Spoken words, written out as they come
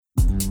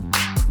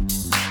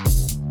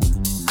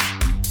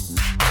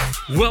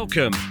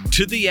Welcome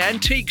to The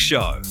Antique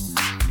Show.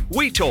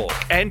 We talk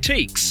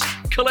antiques,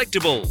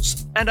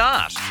 collectibles and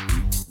art,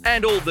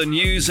 and all the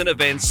news and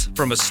events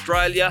from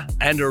Australia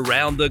and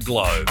around the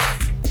globe.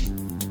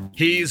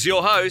 Here's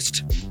your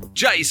host,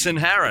 Jason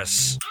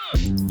Harris.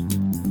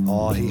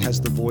 Oh, he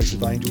has the voice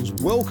of angels.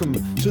 Welcome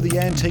to The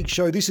Antique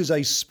Show. This is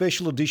a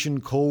special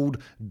edition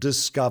called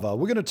Discover.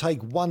 We're going to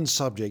take one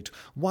subject,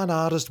 one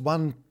artist,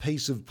 one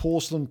piece of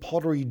porcelain,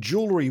 pottery,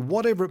 jewellery,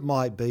 whatever it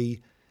might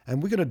be,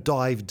 and we're going to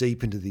dive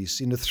deep into this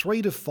in a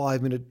 3 to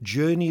 5 minute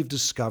journey of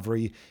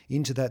discovery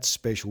into that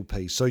special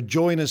piece. So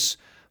join us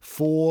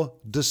for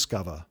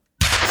Discover.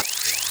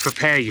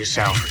 Prepare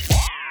yourself.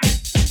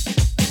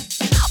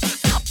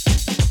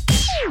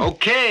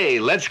 Okay,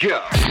 let's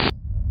go.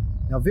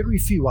 Now, very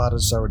few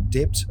artists are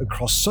adept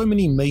across so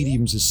many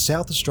mediums as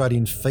South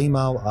Australian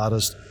female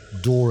artist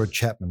Dora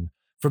Chapman.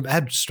 From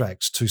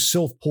abstracts to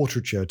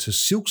self-portraiture to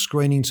silk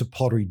screening to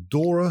pottery,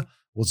 Dora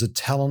was a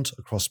talent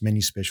across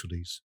many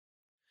specialties.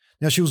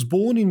 Now, she was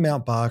born in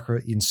Mount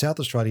Barker in South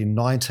Australia in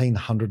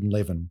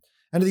 1911,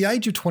 and at the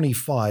age of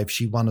 25,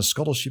 she won a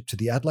scholarship to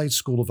the Adelaide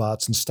School of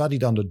Arts and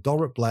studied under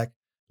Dorrit Black,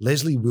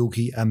 Leslie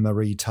Wilkie and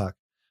Marie Tuck.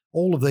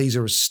 All of these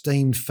are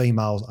esteemed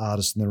female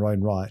artists in their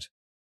own right.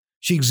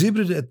 She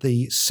exhibited at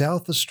the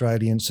South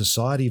Australian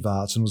Society of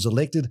Arts and was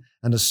elected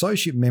an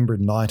associate member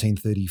in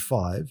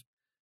 1935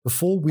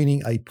 before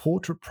winning a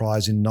portrait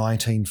prize in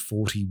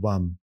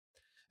 1941.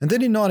 And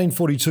then in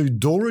 1942,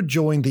 Dora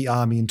joined the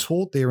army and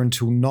taught there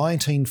until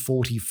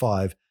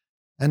 1945,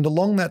 and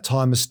along that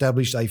time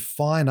established a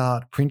fine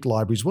art print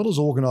library as well as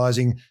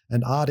organising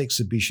an art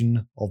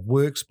exhibition of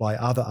works by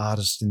other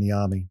artists in the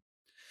army.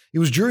 It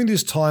was during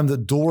this time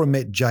that Dora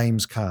met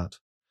James Cart,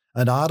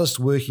 an artist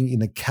working in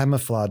the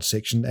camouflage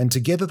section, and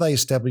together they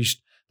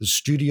established the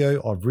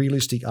Studio of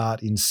Realistic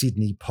Art in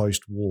Sydney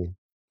post-war.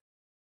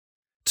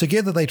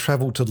 Together they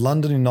travelled to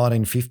London in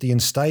 1950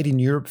 and stayed in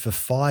Europe for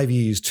 5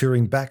 years,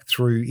 touring back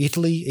through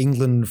Italy,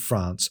 England and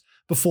France,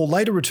 before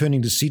later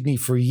returning to Sydney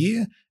for a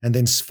year and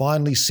then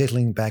finally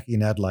settling back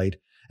in Adelaide.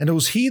 And it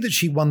was here that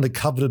she won the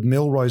coveted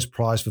Melrose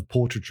Prize for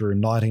Portraiture in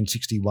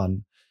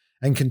 1961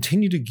 and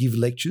continued to give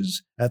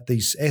lectures at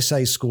the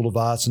SA School of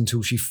Arts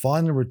until she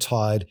finally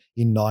retired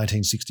in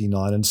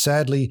 1969. And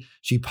sadly,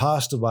 she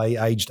passed away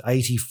aged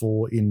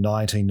 84 in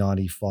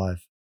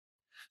 1995.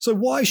 So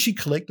why is she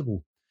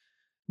collectible?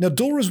 Now,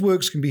 Dora's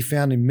works can be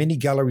found in many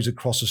galleries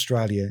across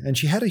Australia, and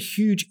she had a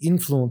huge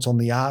influence on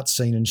the art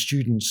scene and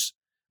students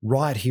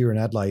right here in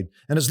Adelaide.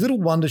 And it's little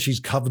wonder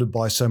she's coveted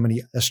by so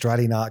many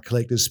Australian art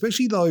collectors,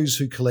 especially those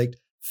who collect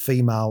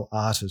female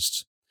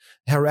artists.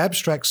 Her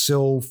abstracts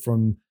sell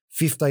from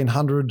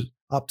 $1,500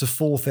 up to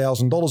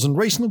 $4,000, and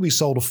recently we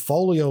sold a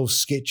folio of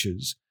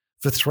sketches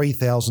for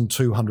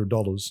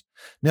 $3,200.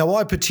 Now,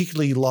 I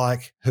particularly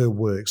like her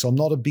works. I'm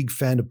not a big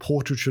fan of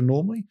portraiture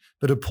normally,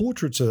 but her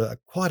portraits are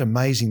quite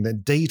amazing. They're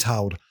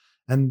detailed,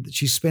 and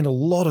she spent a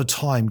lot of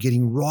time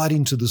getting right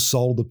into the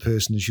soul of the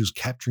person as she was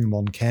capturing them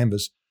on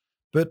canvas.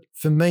 But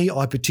for me,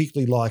 I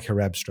particularly like her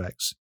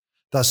abstracts.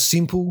 They're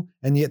simple,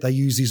 and yet they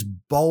use this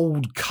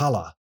bold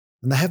colour,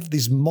 and they have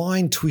this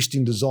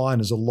mind-twisting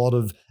design as a lot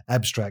of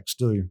abstracts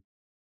do.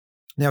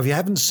 Now, if you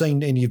haven't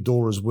seen any of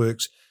Dora's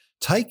works,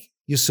 take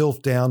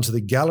yourself down to the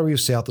Gallery of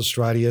South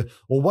Australia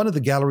or one of the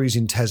galleries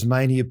in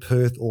Tasmania,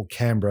 Perth or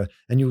Canberra,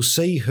 and you'll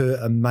see her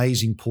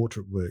amazing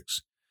portrait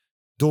works.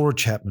 Dora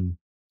Chapman,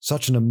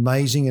 such an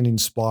amazing and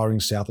inspiring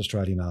South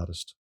Australian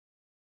artist.